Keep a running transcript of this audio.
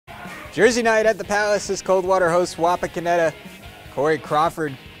Jersey night at the Palace as Coldwater hosts Wapakoneta. Corey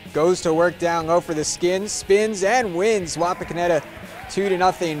Crawford goes to work down low for the Skins, spins and wins. Wapakoneta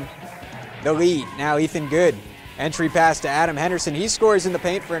 2-0 the lead. Now Ethan Good. Entry pass to Adam Henderson. He scores in the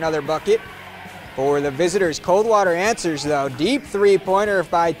paint for another bucket. For the visitors, Coldwater answers though. Deep three-pointer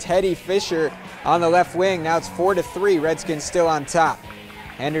by Teddy Fisher on the left wing. Now it's 4-3. Redskins still on top.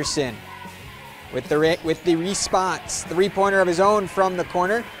 Henderson with the response. Three-pointer of his own from the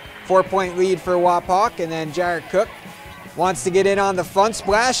corner. 4-point lead for Wapak, and then Jared Cook wants to get in on the fun.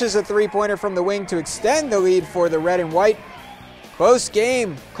 Splashes a three-pointer from the wing to extend the lead for the red and white. Close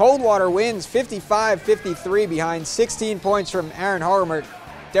game. Coldwater wins 55-53 behind 16 points from Aaron Harmer.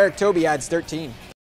 Derek Toby adds 13.